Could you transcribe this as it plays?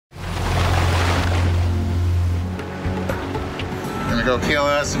gonna go kill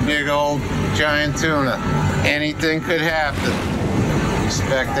us a big old giant tuna. Anything could happen.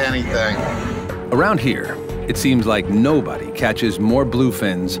 Expect anything. Around here, it seems like nobody catches more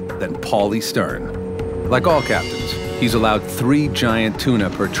bluefins than Paulie Stern. Like all captains, he's allowed 3 giant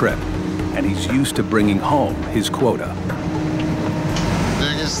tuna per trip, and he's used to bringing home his quota.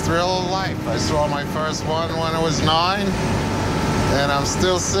 Biggest thrill of life. I saw my first one when I was 9, and I'm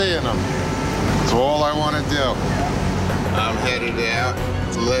still seeing them. It's all I want to do. I'm headed out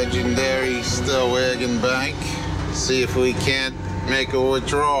to legendary Stellwagen Bank, see if we can't make a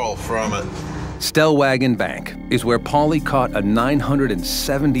withdrawal from it. Stellwagen Bank is where Paulie caught a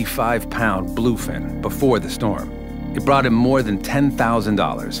 975-pound bluefin before the storm. It brought him more than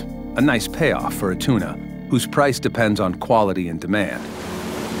 $10,000, a nice payoff for a tuna whose price depends on quality and demand.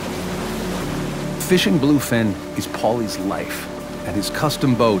 Fishing bluefin is Paulie's life, and his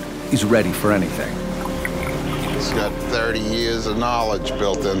custom boat is ready for anything. It's got 30 years of knowledge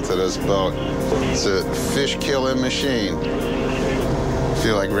built into this boat. It's a fish-killing machine. I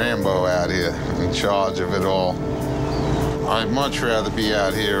feel like Rambo out here, in charge of it all. I'd much rather be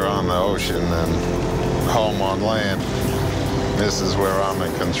out here on the ocean than home on land. This is where I'm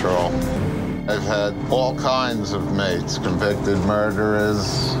in control. I've had all kinds of mates, convicted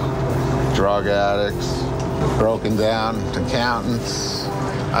murderers, drug addicts, broken down accountants.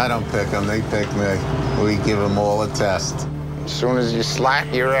 I don't pick them, they pick me. We give them all a test. As soon as you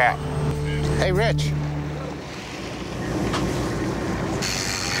slack, you're out. Hey, Rich.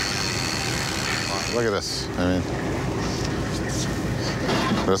 Look at this. I mean,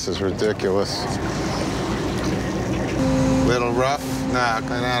 this is ridiculous. Little rough? Nah,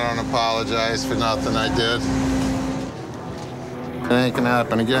 and I don't apologize for nothing I did. It ain't gonna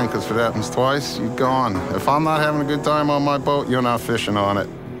happen again, because if it happens twice, you're gone. If I'm not having a good time on my boat, you're not fishing on it.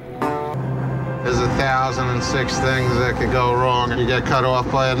 There's 1,006 things that could go wrong. You get cut off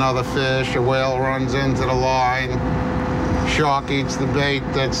by another fish, a whale runs into the line, shark eats the bait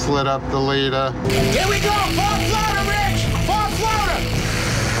that slid up the leader. Here we go, full floater, Rich! Full floater!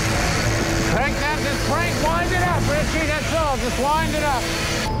 Crank that, just crank, wind it up, Richie, that's all, just wind it up.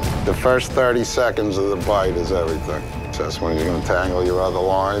 The first 30 seconds of the bite is everything. So that's when you're gonna tangle your other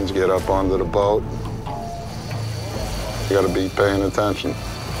lines, get up onto the boat. You gotta be paying attention.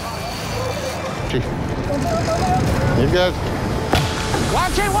 You good?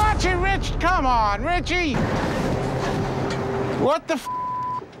 Watch it, Rich! Come on, Richie! What the f?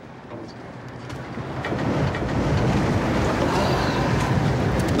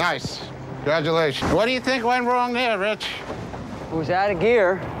 Nice. Congratulations. What do you think went wrong there, Rich? It was out of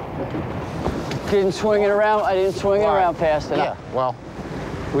gear. Didn't swing it around. I didn't swing it around fast enough. Yeah, well,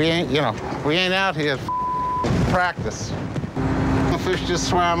 we ain't out here to practice. The fish just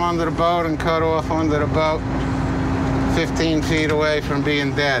swam under the boat and cut off under the boat, 15 feet away from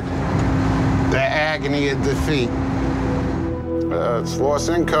being dead. The agony of defeat. It's lost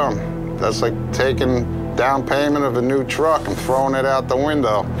income. That's like taking down payment of a new truck and throwing it out the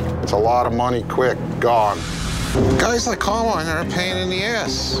window. It's a lot of money quick, gone. Guys like Carmine are a pain in the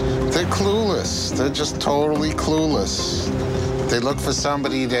ass. They're clueless. They're just totally clueless. They look for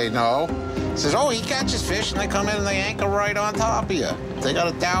somebody they know. Says, oh, he catches fish, and they come in and they anchor right on top of you. They got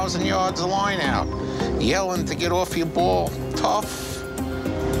 1,000 yards of line out, yelling to get off your ball. Tough.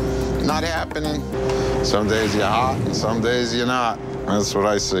 Not happening. Some days you're hot, and some days you're not. That's what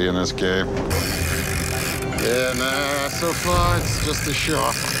I see in this game. Yeah, nah, so far it's just a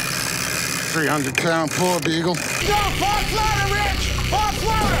shark. 300-pound poor beagle. Go, full floater, Rich! Full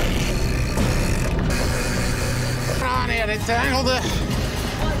floater! Come on here, they tangled it.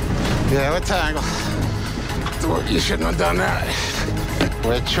 Yeah, we're tangled. You shouldn't have done that.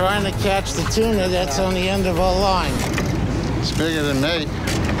 We're trying to catch the tuna that's on the end of our line. It's bigger than me.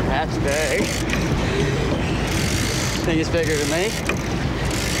 That's big. Think it's bigger than me?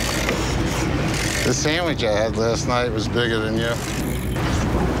 The sandwich I had last night was bigger than you.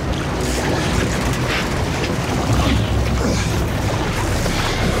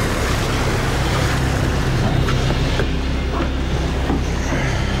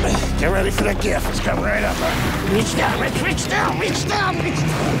 Get ready for the gift. It's coming right up. Reach down, Rich. Reach down. Reach down. Reach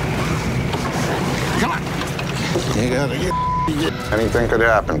down. Come on. You gotta get. Anything could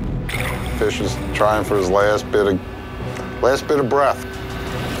happen. Fish is trying for his last bit of breath.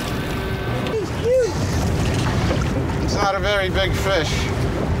 It's not a very big fish.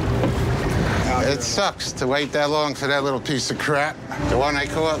 It sucks to wait that long for that little piece of crap. The one I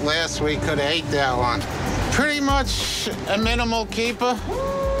caught last week could have ate that one. Pretty much a minimal keeper.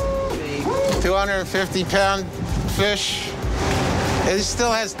 250-pound fish. He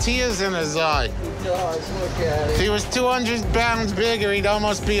still has tears in his eye. He does, look at it. If he was 200 pounds bigger, he'd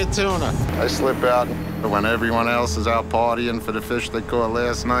almost be a tuna. I slip out when everyone else is out partying for the fish they caught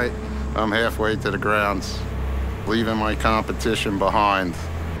last night. I'm halfway to the grounds, leaving my competition behind.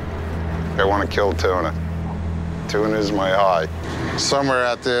 I want to kill tuna. Tuna is my high. Somewhere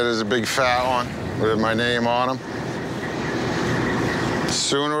out there's a big fat one with my name on him.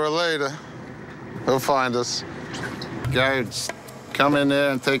 Sooner or later, he'll find us. Guy who'd come in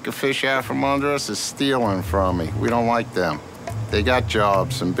there and take a fish out from under us is stealing from me. We don't like them. They got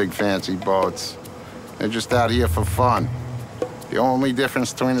jobs and big fancy boats. They're just out here for fun. The only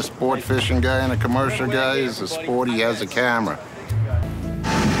difference between a sport fishing guy and a commercial guy is a sporty has a camera.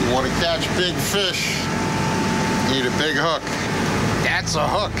 You want to catch big fish, you need a big hook. That's a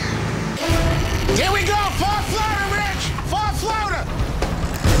hook. Here we go, 4 floater, Rich! 4 floater!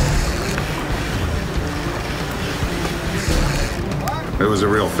 It was a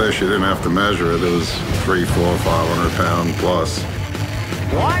real fish. You didn't have to measure it. It was 300, 400, 500 pound plus.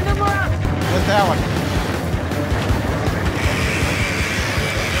 Wind him up! What's that one?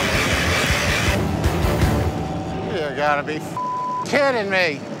 You gotta be kidding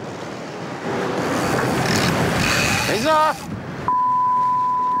me. He's off.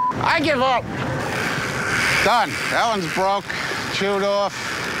 I give up. Done. That one's broke, chewed off,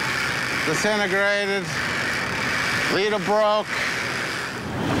 disintegrated, leader broke.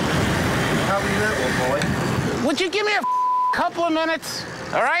 How are you that one, boy? Would you give me a couple of minutes,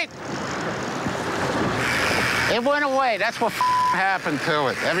 all right? It went away. That's what happened to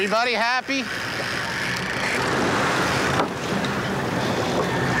it. Everybody happy?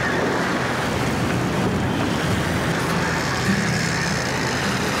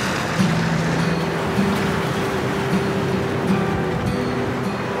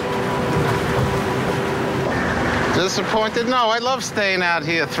 Disappointed? No, I love staying out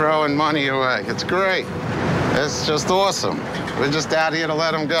here throwing money away. It's great. It's just awesome. We're just out here to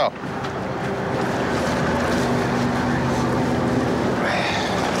let them go.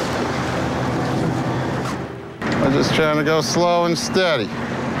 I'm just trying to go slow and steady.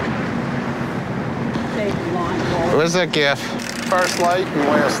 Where's that gaff? First light and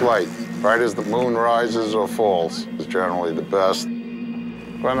last light. Right as the moon rises or falls is generally the best.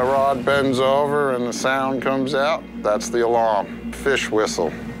 When the rod bends over and the sound comes out, that's the alarm. Fish whistle.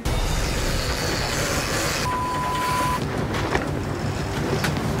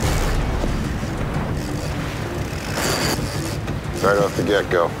 Right off the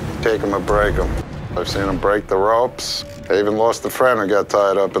get-go. Take them or break them. I've seen them break the ropes. I even lost a friend who got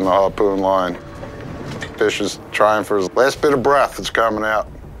tied up in the harpoon line. Fish is trying for his last bit of breath. It's coming out.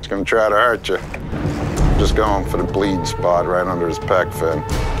 It's gonna try to hurt you. Just going for the bleed spot right under his pec fin.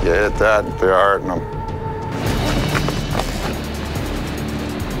 You hit that, they're hurting him.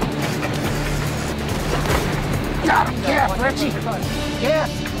 Got him! Yeah, Richie! Yeah!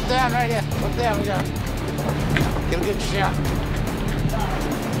 Down right here. Look down, we got him. Get a good shot.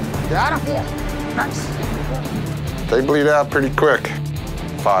 Got him? Yeah. Nice. They bleed out pretty quick.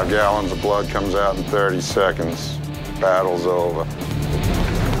 5 gallons of blood comes out in 30 seconds. Battle's over.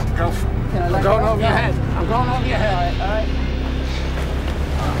 Go. I'm going over your head. I'm going over your head. All right.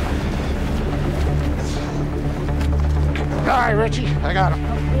 All right, Richie. I got him.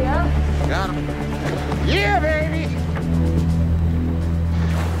 Yeah? Got him. Yeah, baby.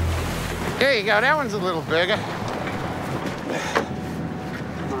 There you go. That one's a little bigger.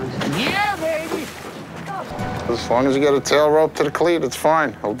 Yeah, baby. As long as you get a tail rope to the cleat, it's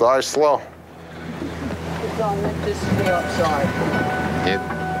fine. He'll die slow. It's on this is the upside.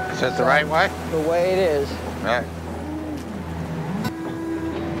 Is that the right way? The way it is. Right.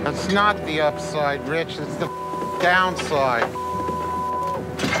 That's not the upside, Rich. It's the downside.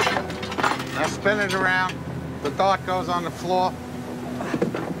 Now spin it around. The dot goes on the floor.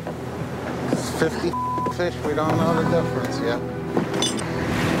 It's 50 fish. We don't know the difference yet.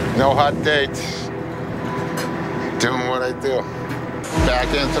 No hot dates. Doing what I do. Back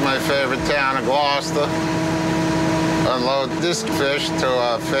into my favorite town of Gloucester. Unload this fish to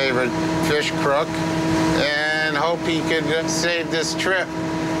our favorite fish crook and hope he could save this trip.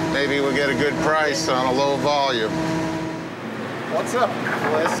 Maybe we'll get a good price on a low volume. What's up,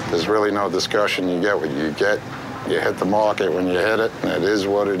 boys? There's really no discussion. You get what you get. You hit the market when you hit it, and it is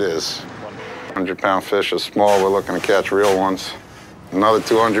what it is. 100-pound fish are small. We're looking to catch real ones. Another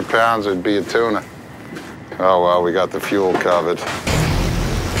 200 pounds, it'd be a tuna. Oh, well, we got the fuel covered.